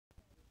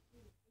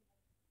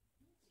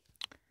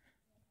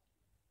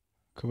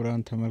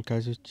ክቡራን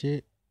ተመልካቾቼ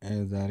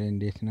ዛሬ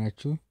እንዴት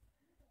ናችሁ?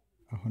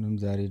 አሁንም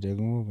ዛሬ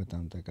ደግሞ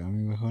በጣም ጠቃሚ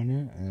በሆነ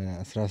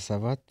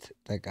 17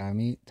 ጠቃሚ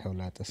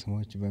ተውላጠ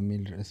ስሞች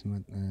በሚል ርዕስ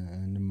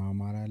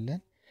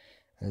እንማማራለን።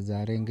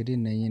 ዛሬ እንግዲህ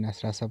እነኚህን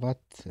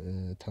 17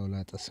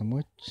 ተውላጠ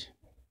ስሞች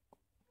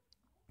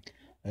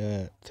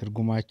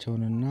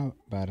ትርጉማቸውንና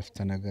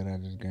በአረፍተ ነገር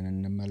አድርገን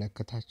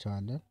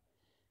እንመለከታቸዋለን።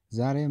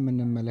 ዛሬ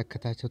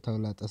የምንመለከታቸው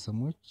ተውላጠ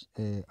ስሞች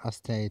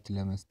አስተያየት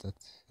ለመስጠት፣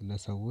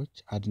 ለሰዎች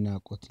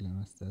አድናቆት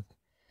ለመስጠት፣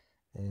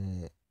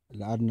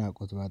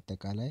 ለአድናቆት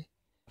በአጠቃላይ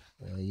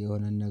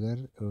የሆነ ነገር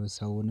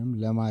ሰውንም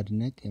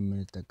ለማድነቅ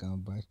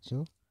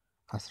የምንጠቀምባቸው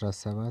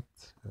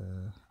 17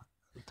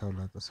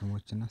 ተውላጠ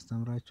ስሞችን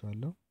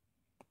አስተምራችኋለሁ።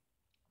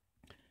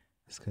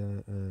 እስከ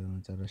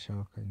መጨረሻው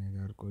ከኔ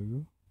ጋር ቆዩ።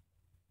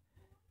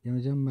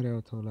 የመጀመሪያው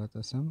ተውላጠ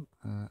ስም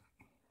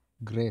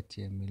ግሬት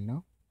የሚል ነው።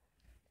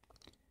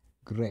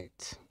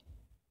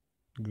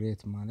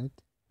 ግሬት ማለት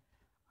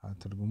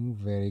ትርጉሙ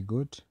ቬሪ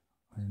ጉድ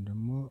ወይም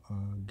ደግሞ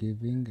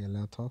ጊቪንግ a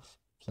lot of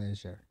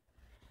pleasure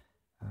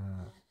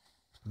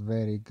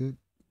very good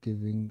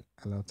giving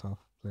a lot of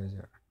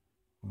pleasure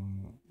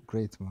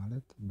ግሬት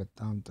ማለት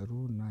በጣም ጥሩ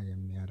እና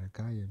የሚያረካ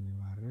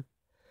የሚማርክ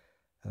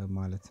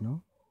ማለት ነው።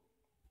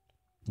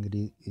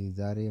 እንግዲህ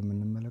ዛሬ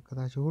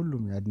የምንመለከታቸው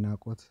ሁሉም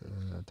የአድናቆት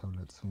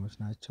ተውላጠ ስሞች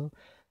ናቸው።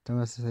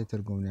 ተመሳሳይ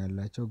ትርጉም ነው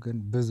ያላቸው፣ ግን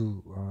ብዙ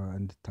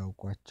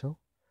እንድታውቋቸው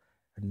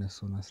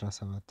እነሱን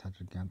 17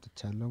 አድርጌ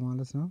አምጥቻለሁ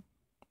ማለት ነው።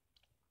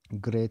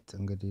 ግሬት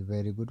እንግዲህ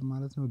ቬሪ ጉድ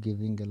ማለት ነው።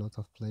 ጊቪንግ a lot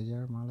of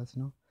pleasure ማለት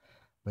ነው።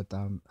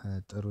 በጣም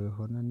ጥሩ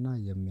የሆነና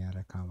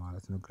የሚያረካ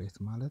ማለት ነው። ግሬት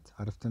ማለት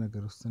አረፍተ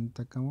ነገር ውስጥ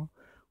ስንጠቀመው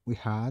we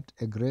had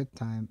a great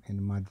time in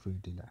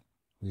Madrid ይላል።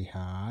 we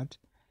had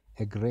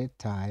a great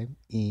time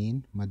in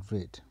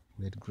Madrid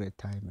we had great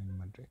time in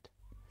Madrid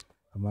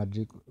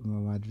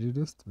ማድሪድ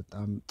ውስጥ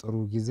በጣም ጥሩ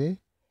ጊዜ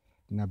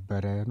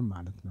ነበረን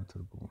ማለት ነው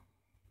ትርጉሙ።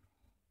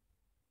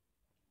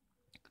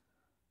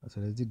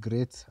 ስለዚህ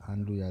ግሬት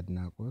አንዱ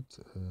የአድናቆት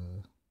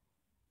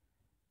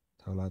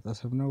ተውላጠ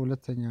ስም ነው።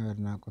 ሁለተኛው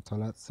የአድናቆት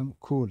ተውላጠ ስም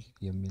ኩል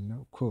የሚል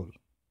ነው። ኩል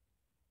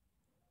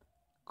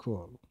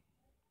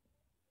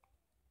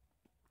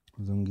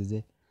ብዙውን ጊዜ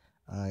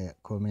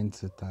ኮሜንት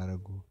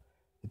ስታደርጉ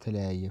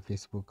የተለያየ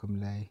ፌስቡክም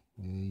ላይ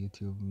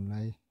ዩቲዩብም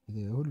ላይ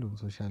ሁሉም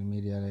ሶሻል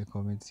ሚዲያ ላይ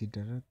ኮሜንት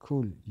ሲደረግ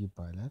ኩል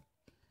ይባላል።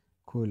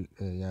 ኩል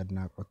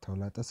የአድናቆት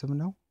ተውላጠ ስም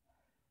ነው።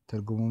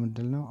 ትርጉሙ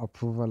ምንድነው?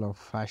 approval of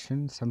fashion,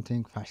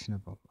 something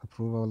fashionable,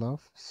 approval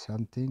of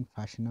something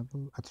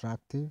fashionable,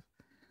 attractive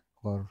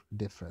or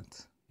different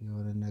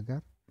የሆነ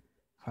ነገር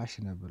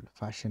fashionable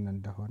ፋሽን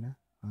እንደሆነ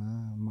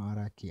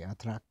ማራኪ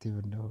አትራክቲቭ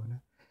እንደሆነ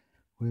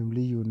ወይም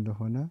ልዩ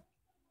እንደሆነ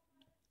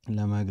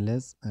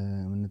ለመግለጽ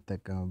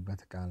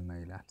የምንጠቀምበት ቃል ነው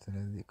ይላል።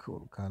 ስለዚህ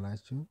ኩል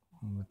ካላችሁ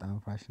በጣም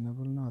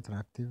ፋሽነብል ነው፣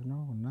 አትራክቲቭ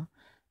ነው እና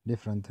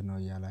ዲፍረንት ነው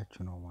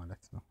እያላችሁ ነው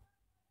ማለት ነው።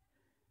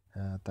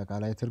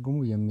 አጠቃላይ ትርጉሙ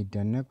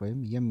የሚደነቅ ወይም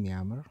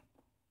የሚያምር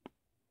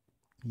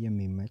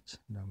የሚመች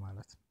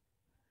ለማለት ነው።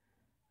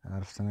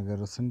 አረፍተ ነገር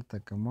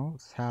ስንጠቀመው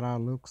Sarah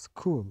looks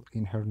cool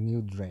in her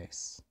new dress.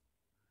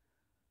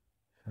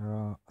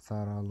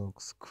 Sarah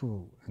looks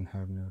cool in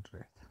her new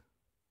dress.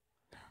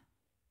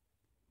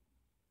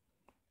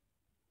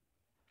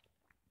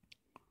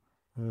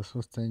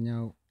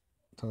 ሶስተኛው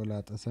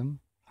ተውላጠ ስም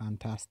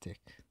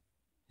ፋንታስቲክ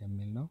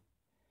የሚል ነው።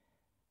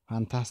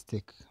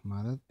 ፋንታስቲክ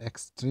ማለት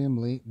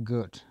extremely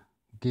good,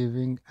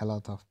 giving a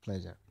lot of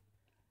pleasure።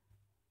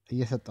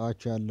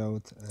 እየሰጠኋችሁ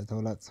ያለሁት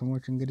ተውላጠ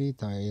ስሞች እንግዲህ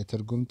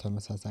የትርጉም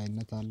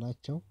ተመሳሳይነት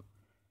አላቸው፣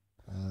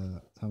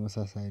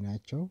 ተመሳሳይ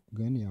ናቸው፣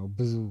 ግን ያው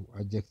ብዙ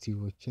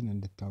አድጀክቲቮችን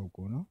እንድታውቁ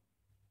ነው።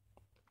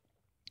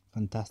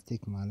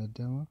 ፋንታስቲክ ማለት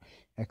ደግሞ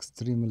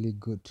extremely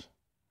good,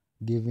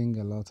 giving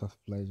a lot of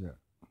pleasure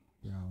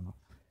ያው ነው።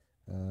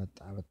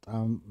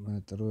 በጣም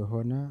ጥሩ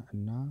የሆነ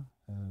እና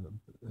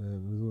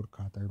ብዙ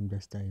እርካታ ወይም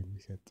ደስታ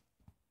የሚሰጥ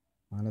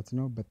ማለት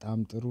ነው። በጣም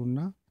ጥሩና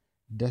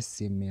ደስ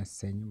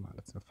የሚያሰኝ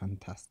ማለት ነው።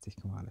 ፋንታስቲክ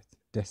ማለት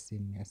ደስ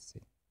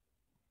የሚያሰኝ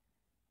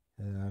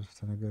አረፍተ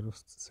ነገር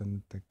ውስጥ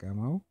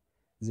ስንጠቀመው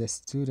the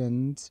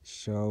students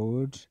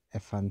showed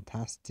a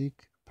fantastic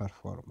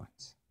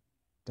performance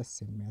ደስ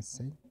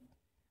የሚያሰኝ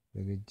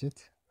ዝግጅት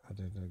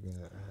አደረገ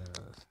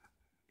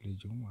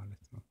ልጁ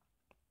ማለት ነው።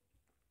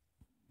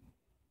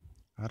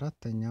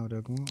 አራተኛው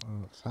ደግሞ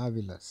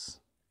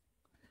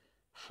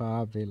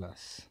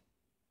ፋቢለስ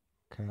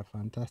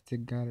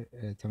ከፋንታስቲክ ጋር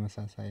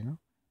ተመሳሳይ ነው።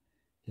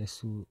 የሱ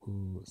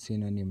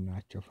ሲኖኒም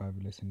ናቸው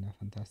ፋቢለስ እና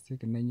ፋንታስቲክ።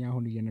 እነኛ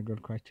አሁን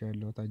እየነገርኳቸው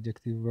ያለሁት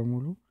አድጀክቲቭ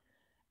በሙሉ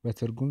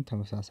በትርጉም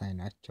ተመሳሳይ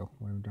ናቸው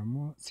ወይም ደግሞ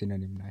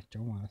ሲኖኒም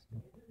ናቸው ማለት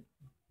ነው።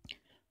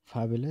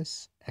 ፋቢለስ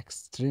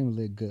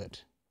extremely good,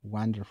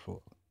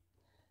 wonderful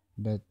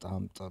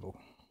በጣም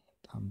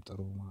ጥሩ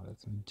ማለት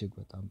ነው። እጅግ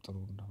በጣም ጥሩ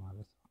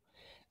እንደማለት ነው።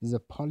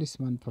 The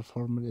policeman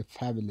performed a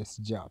fabulous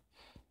job.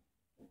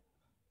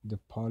 The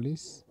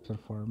police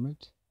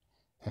performed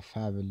a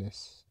fabulous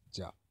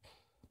job.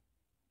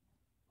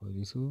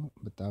 ፖሊሱ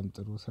በጣም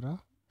ጥሩ ስራ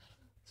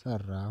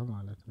ሰራ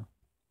ማለት ነው።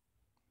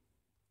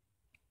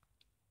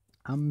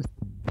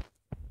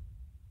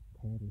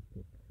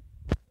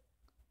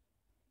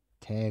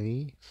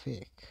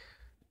 ቴሪፊክ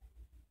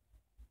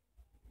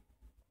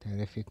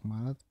terrific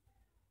ማለት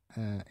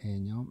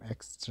ይሄኛውም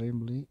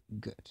extremely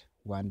good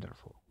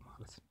wonderful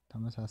ማለት ነው።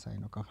 ተመሳሳይ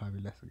ነው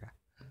ከፋቢለስ ጋር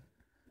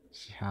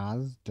she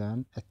has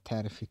done a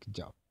terrific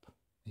job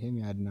ይሄም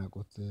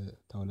ያድናቆት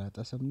ተውላጠ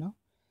ስም ነው።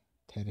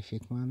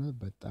 terrific ማለት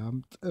በጣም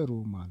ጥሩ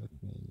ማለት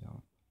ነው። ይሄኛው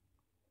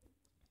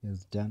has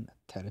done a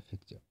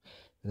terrific job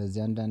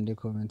ስለዚህ አንዳንዴ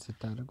ኮሜንት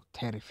ስታደርጉ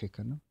terrific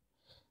ነው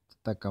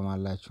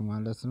ትጠቀማላችሁ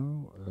ማለት ነው።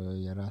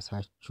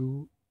 የራሳችሁ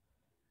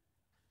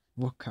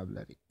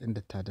ቮካብላሪ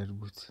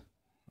እንድታደርጉት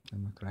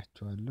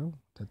እመክራችኋለሁ።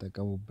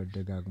 ተጠቀሙበት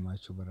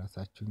ደጋግማችሁ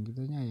በራሳችሁ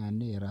እንግሊዝኛ ያኔ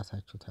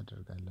የራሳችሁ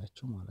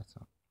ታደርጋላችሁ ማለት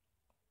ነው።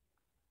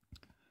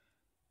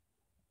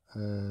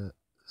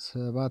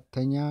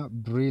 ሰባተኛ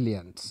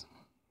brilliant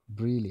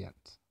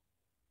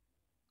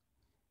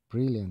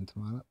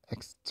ማለት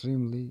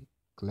extremely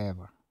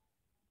clever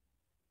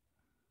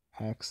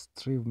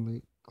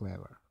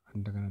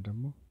እንደገና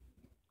ደግሞ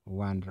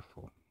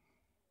wonderful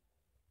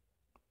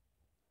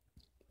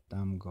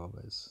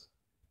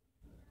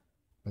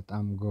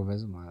በጣም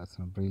ጎበዝ ማለት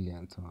ነው።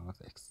 brilliant ማለት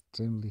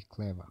extremely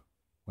clever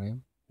ወይም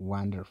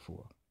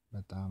wonderful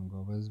በጣም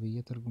ጎበዝ ብዬ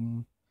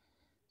ትርጉሙን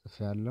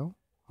ጽፌያለሁ።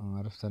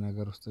 አረፍተ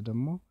ነገር ውስጥ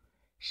ደግሞ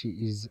she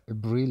is a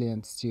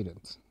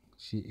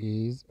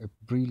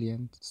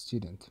brilliant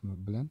student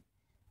ብለን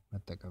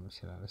መጠቀም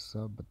ይችላል። እሷ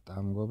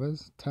በጣም ጎበዝ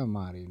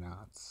ተማሪ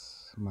ናት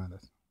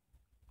ማለት ነው።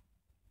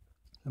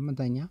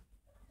 ስምንተኛ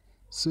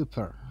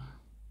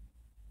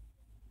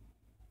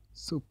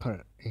super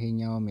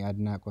ይሄኛውም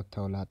ያድናቆት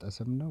ተውላጠ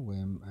ስም ነው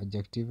ወይም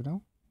adjective ነው።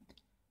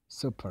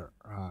 super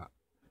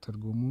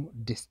ትርጉሙ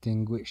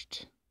distinguished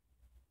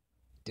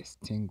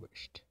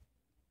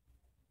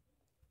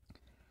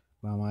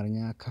በአማርኛ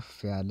ከፍ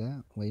ያለ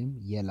ወይም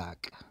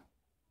የላቀ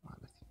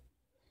ማለት ነው።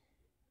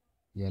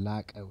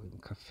 የላቀ ወይም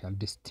ከፍ ያለ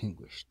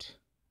distinguished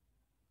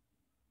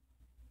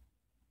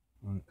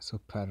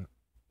super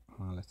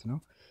ማለት ነው።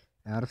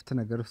 አረፍተ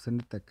ነገር ውስጥ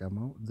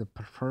ስንጠቀመው the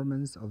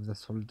performance of the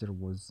soldier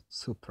was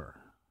super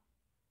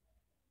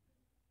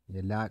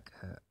የላቀ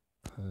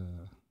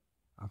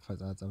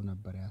አፈጻጸም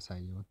ነበር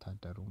ያሳየው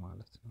ወታደሩ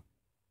ማለት ነው።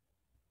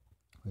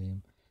 ወይም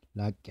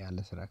ላቅ ያለ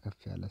ስራ ከፍ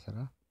ያለ ስራ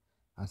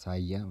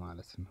አሳየ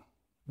ማለት ነው።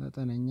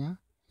 ዘጠነኛ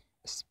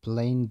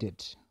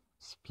splendid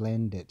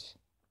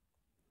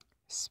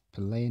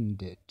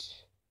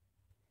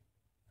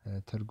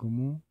ትርጉሙ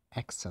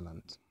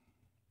excellent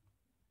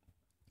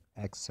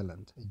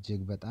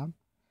እጅግ በጣም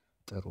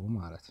ጥሩ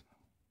ማለት ነው።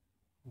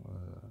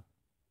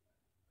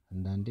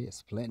 አንዳንዴ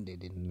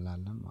splendid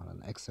እንላለን ማለት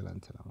ነው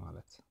excellent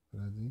ለማለት።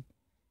 ስለዚህ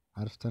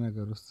አረፍተ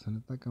ነገር ውስጥ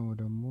ስንጠቀመው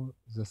ደግሞ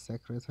the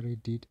secretary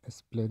did a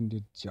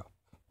splendid job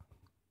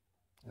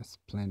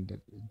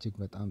እጅግ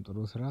በጣም ጥሩ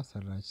ስራ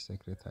ሰራች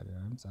ሴክሬታሪ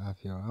ወይም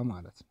ጸሐፊዋ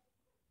ማለት ነው።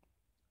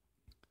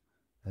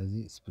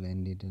 ስለዚህ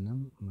ስፕሌንዲድንም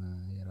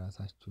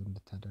የራሳችሁ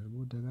እንድታደርጉ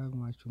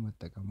ደጋግማችሁ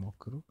መጠቀም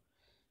ሞክሩ።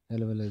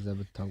 ያለበለዚያ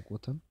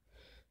ብታውቁትም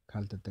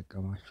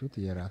ካልተጠቀማችሁት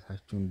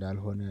የራሳችሁ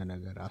እንዳልሆነ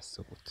ነገር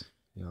አስቡት።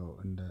 ያው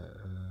እንደ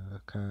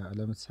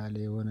ለምሳሌ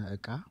የሆነ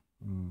እቃ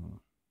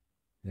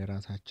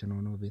የራሳችን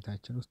ሆኖ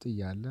ቤታችን ውስጥ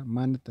እያለ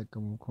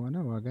ማንጠቀመው ከሆነ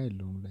ዋጋ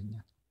የለውም ለኛ።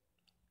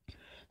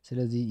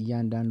 ስለዚህ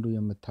እያንዳንዱ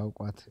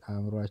የምታውቋት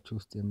አእምሯችሁ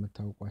ውስጥ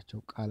የምታውቋቸው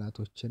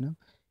ቃላቶችንም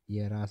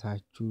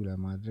የራሳችሁ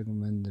ለማድረግ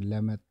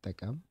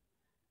ለመጠቀም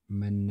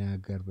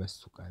መናገር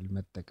በሱ ቃል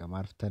መጠቀም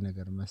አረፍተ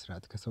ነገር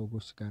መስራት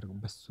ከሰዎች ጋር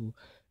በሱ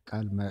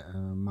ቃል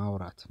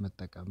ማውራት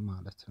መጠቀም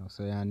ማለት ነው።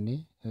 ያኔ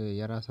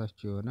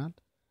የራሳችሁ ይሆናል።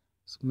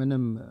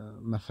 ምንም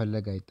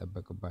መፈለግ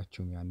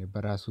አይጠበቅባችሁም። ያኔ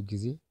በራሱ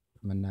ጊዜ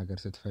መናገር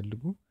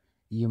ስትፈልጉ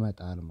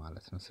ይመጣል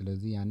ማለት ነው።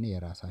 ስለዚህ ያኔ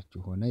የራሳችሁ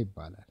ሆነ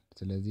ይባላል።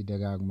 ስለዚህ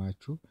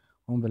ደጋግማችሁ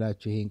ሆን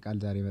ብላችሁ ይሄን ቃል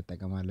ዛሬ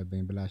መጠቀም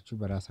አለብኝ ብላችሁ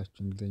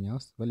በራሳችሁ እንግሊዝኛ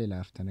ውስጥ በሌላ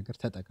አረፍተ ነገር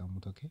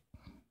ተጠቀሙት። ኦኬ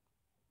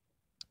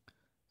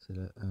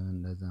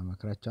እንደዛ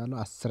መክራችኋለሁ።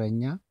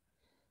 አስረኛ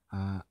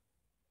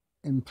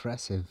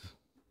impressive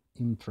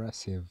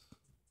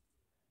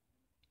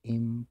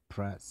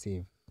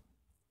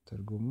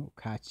ትርጉሙ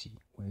ካቺ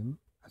ወይም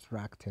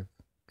attractive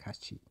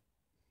ካቺ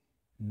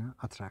እና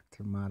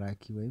attractive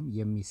ማራኪ ወይም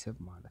የሚስብ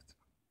ማለት ነው።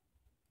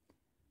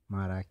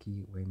 ማራኪ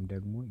ወይም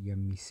ደግሞ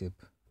የሚስብ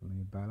ምን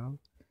ይባላል?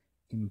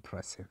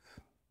 impressive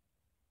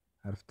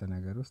አረፍተ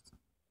ነገር ውስጥ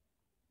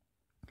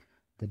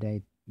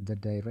the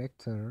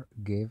director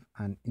gave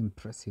an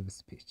impressive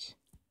speech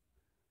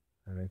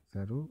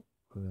ዳይሬክተሩ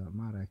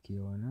ማራኪ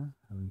የሆነ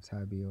ወይም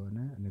ሳቢ የሆነ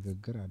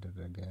ንግግር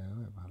አደረገ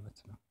ማለት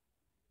ነው።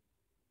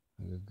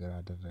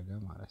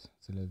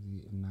 ስለዚህ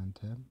እናንተ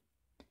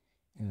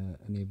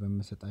እኔ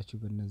በመሰጣችሁ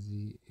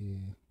በእነዚህ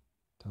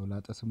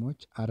ተውላጠ ስሞች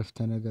አረፍተ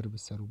ነገር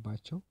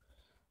ብትሰሩባቸው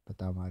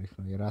በጣም አሪፍ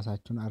ነው።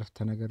 የራሳችሁን አረፍተ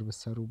ነገር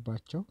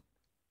ብትሰሩባቸው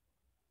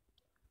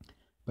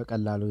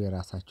በቀላሉ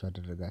የራሳችሁ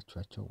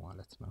አደረጋችኋቸው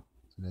ማለት ነው።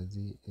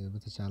 ስለዚህ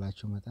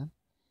በተቻላችሁ መጠን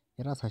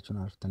የራሳችሁን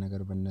አረፍተ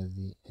ነገር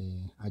በእነዚህ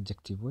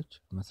አድጀክቲቮች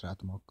መስራት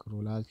ሞክሩ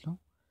እላለሁ።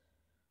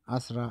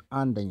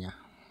 11ኛ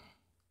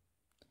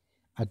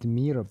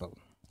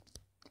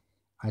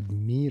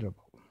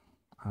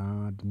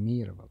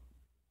admirable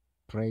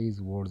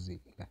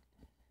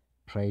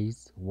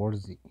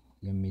praiseworthy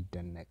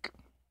የሚደነቅ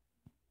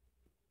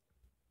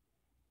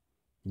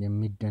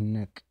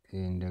የሚደነቅ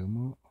ደግሞ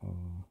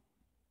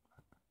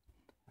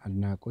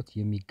አድናቆት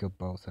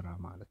የሚገባው ስራ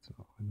ማለት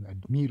ነው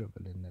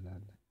admirable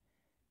እንላለን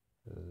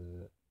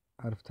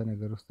አረፍተ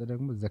ነገር ውስጥ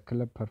ደግሞ the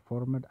club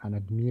performed an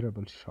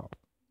admirable show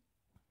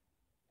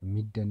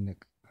የሚደነቅ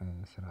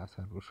ስራ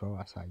ሰሩ ሾው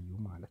አሳዩ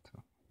ማለት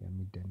ነው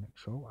የሚደነቅ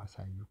ሾው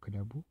አሳዩ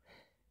ክለቡ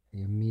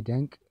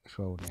የሚደንቅ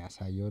ሾው ነው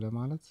ያሳየው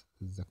ለማለት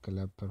the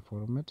club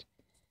performed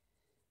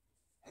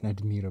an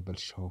admirable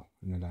show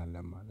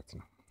እንላለን ማለት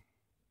ነው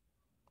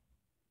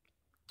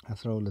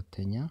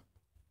 12ኛ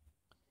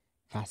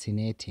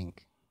fascinating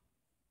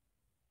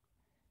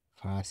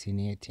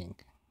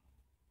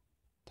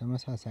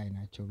ተመሳሳይ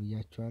ናቸው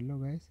ብያችኋለሁ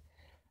ጋይስ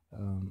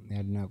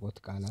ያድናቆት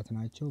ቃላት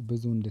ናቸው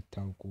ብዙ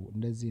እንድታውቁ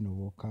እንደዚህ ነው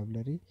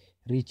ቮካብለሪ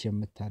ሪች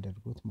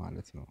የምታደርጉት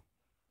ማለት ነው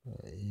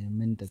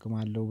ምን ጥቅም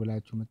አለው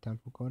ብላችሁ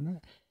መታልፉ ከሆነ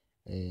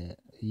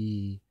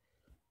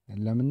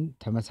ለምን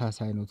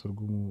ተመሳሳይ ነው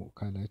ትርጉሙ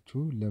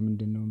ካላችሁ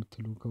ለምንድነው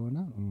የምትሉ ከሆነ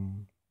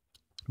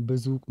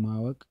ብዙ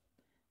ማወቅ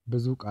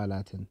ብዙ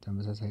ቃላትን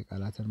ተመሳሳይ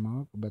ቃላትን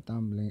ማወቅ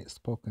በጣም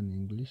ለስፖከን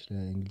እንግሊሽ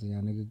ለእንግሊዝኛ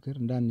ንግግር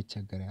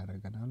እንዳንቸገር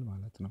ያደርገናል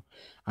ማለት ነው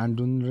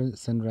አንዱን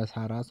ስንረሳ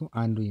ራሱ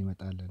አንዱ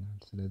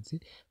ይመጣልናል ስለዚህ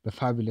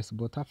በፋቢለስ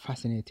ቦታ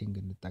ፋሲኔቲንግ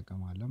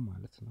እንጠቀማለን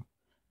ማለት ነው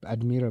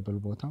በአድሚራብል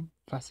ቦታም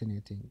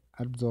ፋሲኔቲንግ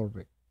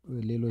አብዞርቢንግ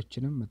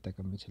ሌሎችንም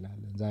መጠቀም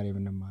እንችላለን ዛሬ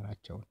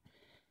የምንማራቸው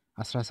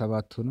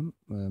 17ቱንም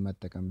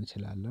መጠቀም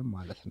እንችላለን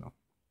ማለት ነው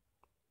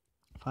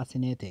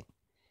fascinating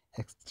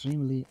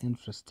extremely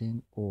interesting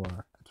or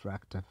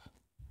attractive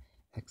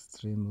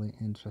extremely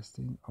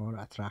interesting or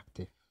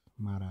attractive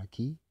ማራኪ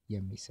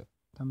የሚስብ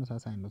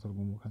ተመሳሳይ ነው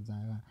ትርጉሙ ከዛ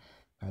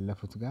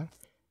ያለፉት ጋር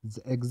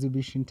the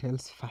exhibition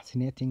tells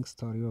fascinating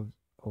story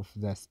of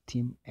the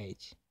steam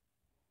age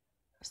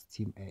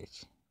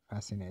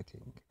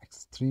fascinating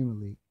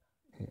extremely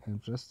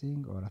interesting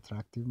or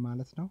attractive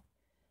ማለት ነው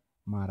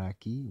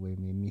ማራኪ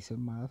ወይም የሚስብ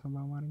ማለት ነው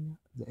በአማርኛ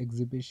the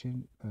exhibition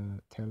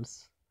tells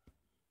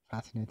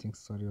fascinating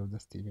story of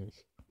the steam age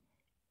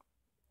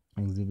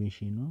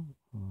ኤግዚቢሽኑ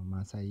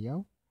ማሳያው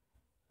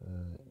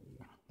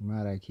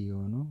ማራኪ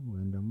የሆኑ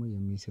ወይም ደግሞ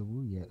የሚስቡ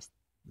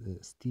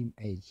የስቲም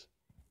ኤጅ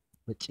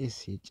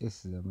የጭስ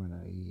ዘመን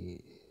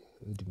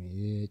እድሜ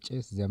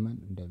የጭስ ዘመን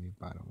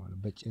እንደሚባለው ማለት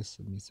በጭስ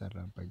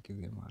የሚሰራበት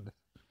ጊዜ ማለት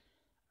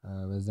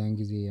በዛን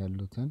ጊዜ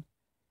ያሉትን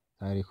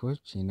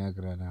ታሪኮች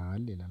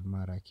ይነግረናል ይላል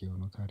ማራኪ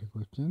የሆኑ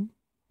ታሪኮችን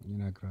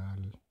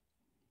ይነግራል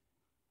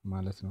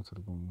ማለት ነው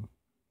ትርጉሙ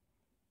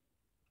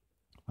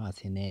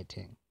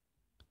fascinating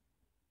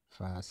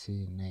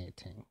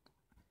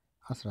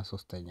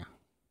 13ኛ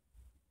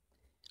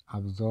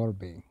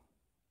absorbing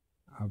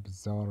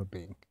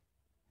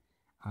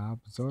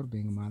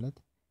ማለት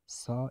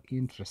so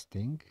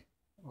interesting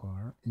or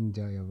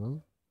enjoyable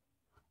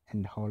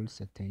and holds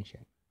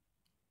attention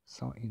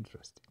so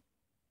interesting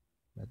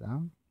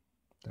በጣም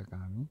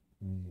ጠቃሚ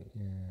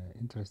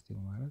ኢንትረስቲንግ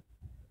ማለት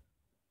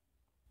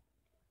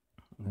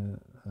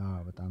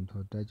በጣም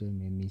ተወዳጅ ወይም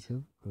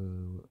የሚስብ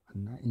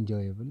እና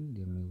enjoyable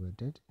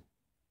የሚወደድ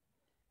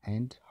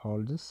and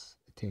holds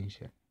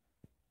attention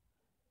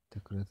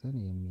ትኩረትን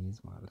የሚይዝ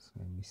ማለት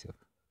ነው የሚስብ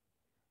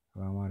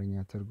በአማርኛ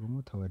ትርጉሙ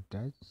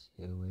ተወዳጅ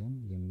ወይም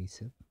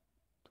የሚስብ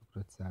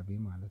ትኩረት ሳቢ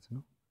ማለት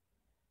ነው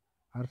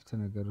አረፍተ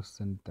ነገር ውስጥ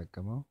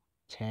እንጠቀመው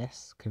chess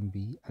can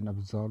be an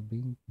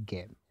absorbing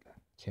game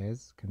chess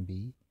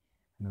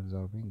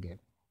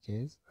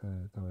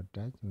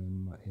ተወዳጅ ወይም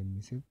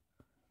የሚስብ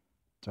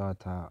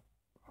ጨዋታ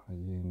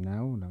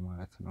ነው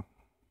ለማለት ነው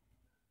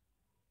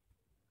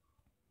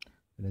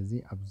ስለዚህ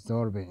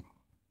absorbing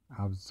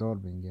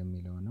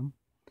የሚለውንም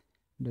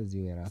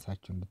እንደዚህ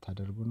የራሳችሁን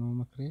እንድታደርጉ ነው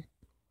ምክሬ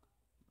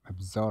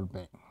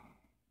absorbing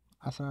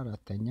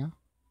 14ኛ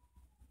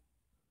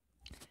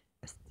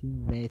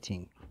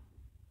stimulating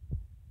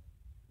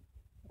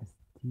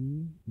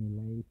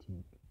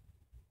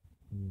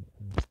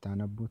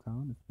ስታነቡት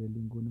አሁን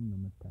ስፔሊንጉንም ነው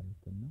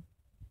የምታዩትና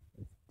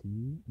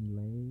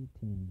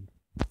stimulating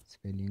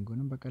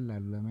ስፔሊንጉንም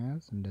በቀላሉ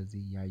ለመያዝ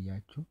እንደዚህ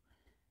ያያችሁ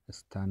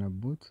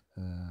ስታነቡት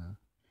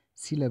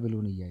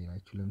ሲለብሉን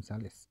እያያችሁ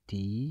ለምሳሌ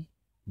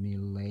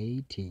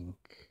stimulating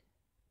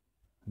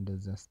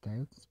እንደዛ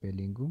ስታዩት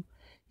ስፔሊንጉም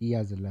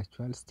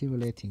ይያዝላችኋል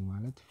stimulating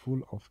ማለት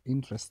full of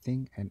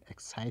interesting and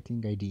exciting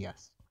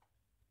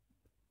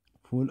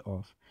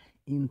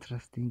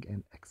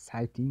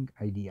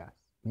ideas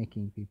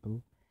making people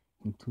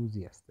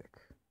enthusiastic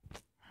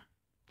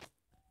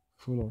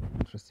full of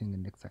interesting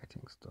and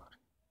exciting story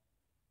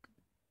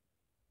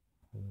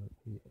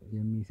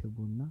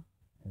የሚስቡና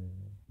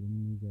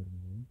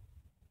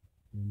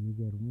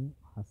የሚገርሙ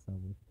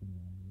ሐሳቦችን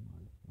ያሉ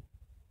ማለት ነው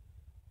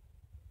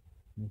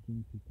making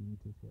people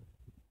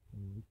enthusiastic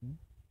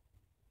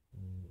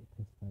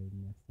ተስፋ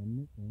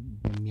የሚያሰንቅ ወይም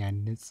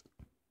የሚያንጽ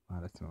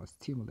ማለት ነው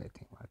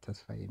stimulating ማለት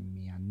ተስፋ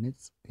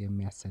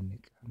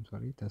የሚያሰንቅ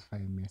ተስፋ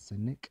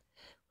የሚያሰንቅ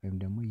ወይም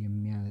ደግሞ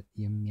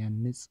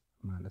የሚያንጽ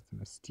ማለት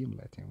ነው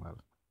stimulating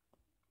ማለት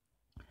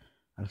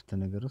አረፍተ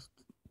ነገር ውስጥ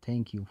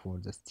thank you for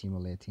the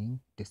stimulating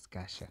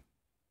discussion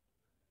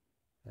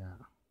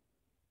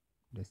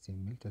ደስ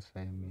የሚል ተስፋ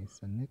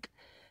የሚያሰንቅ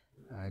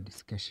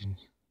ዲስከሽን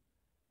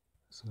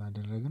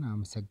ስላደረግን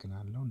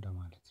አመሰግናለሁ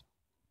እንደማለት ነው።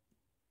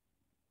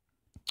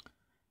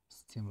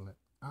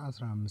 stimulate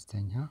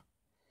 15ኛ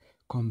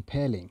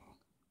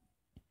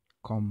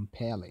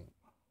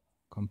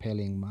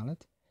compelling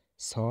ማለት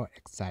so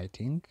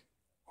exciting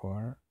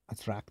or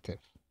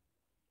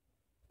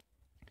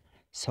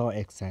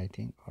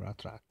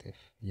attractive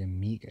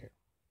የሚገርም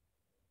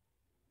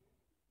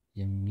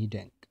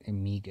የሚደንቅ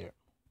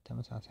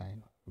ተመሳሳይ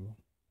ነው።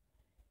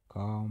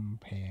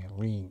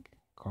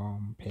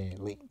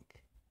 compelling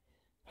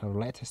her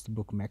latest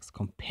book makes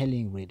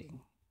compelling reading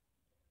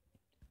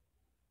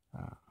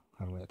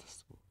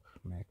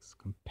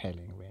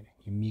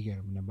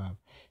የሚገርም ንባብ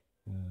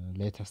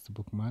latest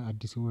book ማለት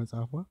አዲሱ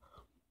መጽሐፏ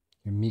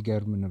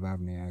የሚገርም ንባብ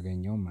ነው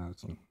ያገኘው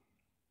ማለት ነው።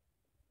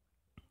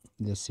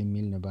 ደስ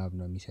የሚል ንባብ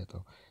ነው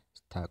የሚሰጠው።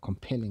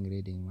 compelling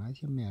reading ማለት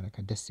የሚያረካ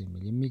ደስ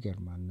የሚል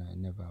የሚገርም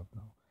ንባብ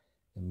ነው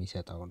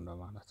የሚሰጠው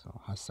ማለት ነው።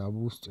 ሐሳቡ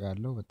ውስጥ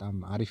ያለው በጣም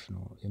አሪፍ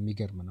ነው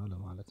የሚገርም ነው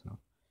ለማለት ነው።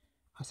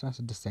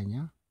 16ኛ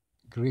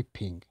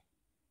gripping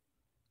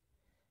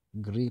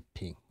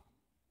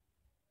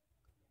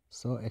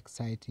so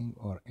exciting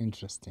or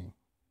interesting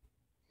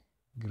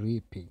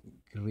gripping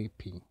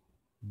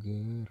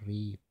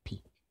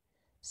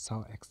so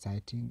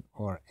exciting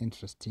or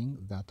interesting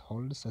that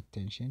holds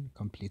attention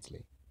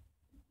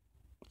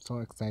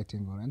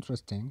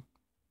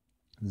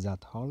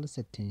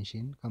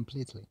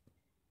completely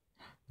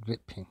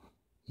gripping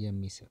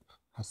የሚስብ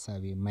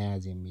ሐሳብ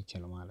መያዝ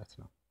የሚችል ማለት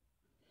ነው።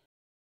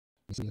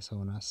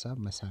 የሰውን ሐሳብ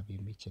መሳብ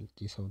የሚችል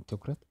የሰውን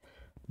ትኩረት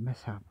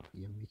መሳብ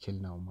የሚችል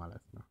ነው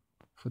ማለት ነው።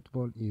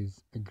 football is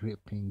a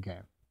gripping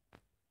game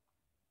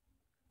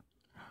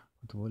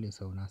ፉትቦል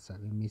የሰውን ሐሳብ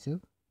የሚስብ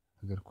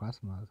እግር ኳስ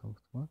ማለት ነው።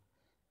 ፉትቦል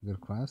እግር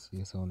ኳስ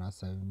የሰውን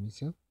ሐሳብ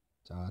የሚስብ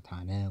ጨዋታ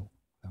ነው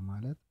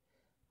ለማለት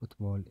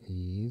football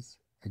is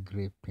a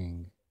gripping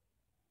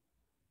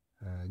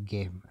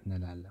game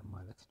እንላለን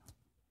ማለት ነው።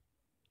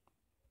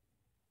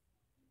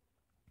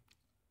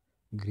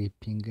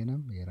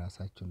 ግሪፒንግንም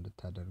የራሳችሁ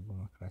እንድታደርጉ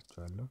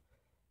መክራችኋለሁ።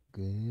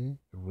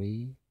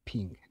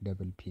 ግሪፒንግ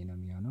ደብል ፒ ነው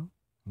የሚሆነው።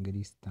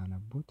 እንግዲህ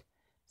ስታነቡት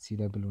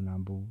ሲደብሉን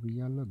አንብቡ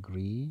ብያለሁ።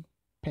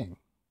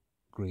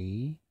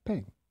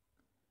 ግሪፒንግ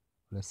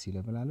ሁለት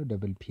ሲደብል አለው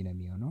ደብል ፒ ነው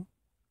የሚሆነው።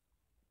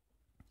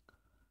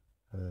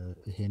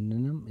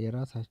 ይሄንንም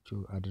የራሳችሁ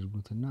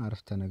አድርጉትና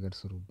አረፍተ ነገር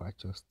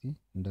ስሩባቸው እስቲ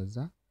እንደዛ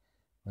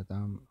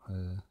በጣም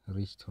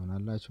ሪች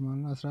ትሆናላችሁ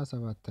ማለት ነው።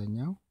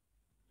 17ኛው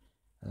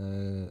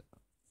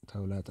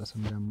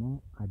ተውላጠስም ደግሞ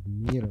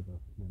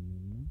admirable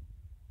የሚል ነው።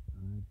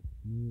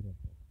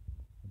 admirable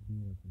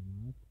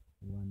ማለት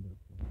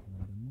wonderful ማለት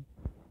ደግሞ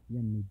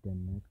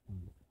የሚደነቅ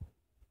ማለት ነው።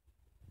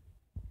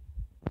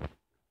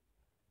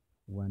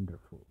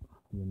 wonderful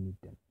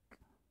የሚደነቅ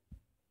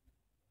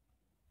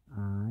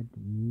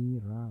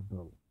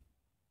admirable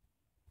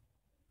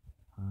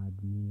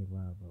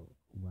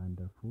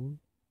wonderful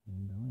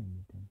ወይም ደግሞ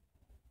የሚደነቅ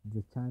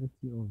the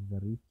charity of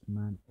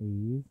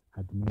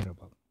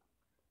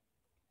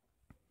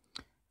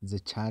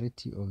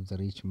the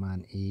rich man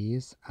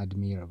is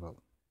admirable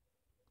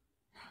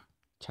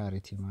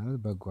ቻሪቲ ማለት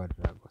በጎ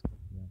አድራጎት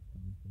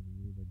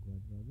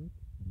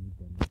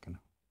የሚደነቅ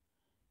ነው።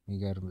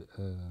 የሚገርም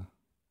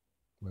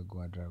በጎ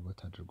አድራጎት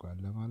አድርጓል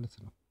ለማለት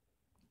ነው።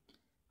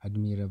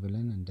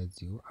 አድሚረብልን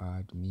እንደዚሁ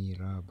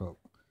admirable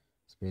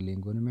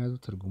ስፔሊንጉንም ያዙ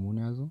ትርጉሙን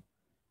ያዙ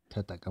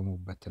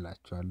ተጠቀሙበት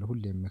እላችኋለሁ።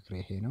 ሁሌም ምክሬ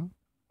ይሄ ነው።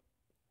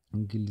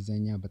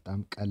 እንግሊዝኛ በጣም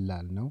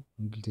ቀላል ነው።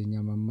 እንግሊዝኛ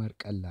መማር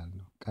ቀላል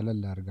ነው።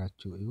 ቀለል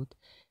አድርጋችሁ እዩት፣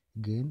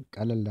 ግን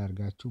ቀለል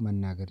አድርጋችሁ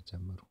መናገር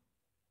ጀምሩ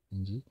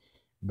እንጂ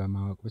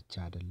በማወቅ ብቻ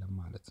አይደለም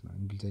ማለት ነው።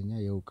 እንግሊዝኛ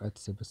የእውቀት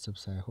ስብስብ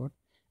ሳይሆን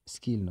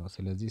ስኪል ነው።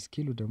 ስለዚህ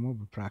ስኪሉ ደግሞ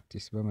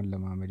በፕራክቲስ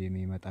በመለማመድ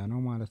የሚመጣ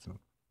ነው ማለት ነው።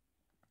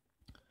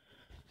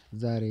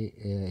 ዛሬ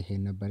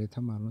ይሄን ነበር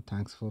የተማርነው።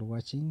 ታንክስ ፎር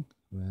ዋቺንግ።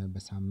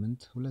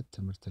 በሳምንት 2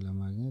 ትምህርት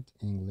ለማግኘት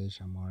ኢንግሊሽ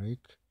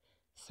አምሃሪክ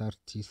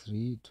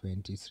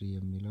 3323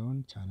 የሚለውን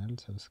ቻናል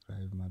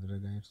ሰብስክራይብ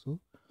ማድረግ አይርሱ።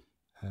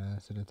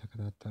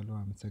 ስለተከታተሉ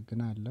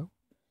አመሰግናለሁ።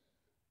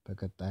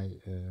 በቀጣይ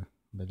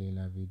በሌላ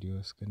ቪዲዮ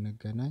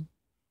እስክንገናኝ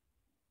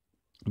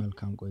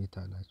መልካም ቆይታ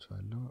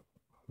እላችኋለሁ።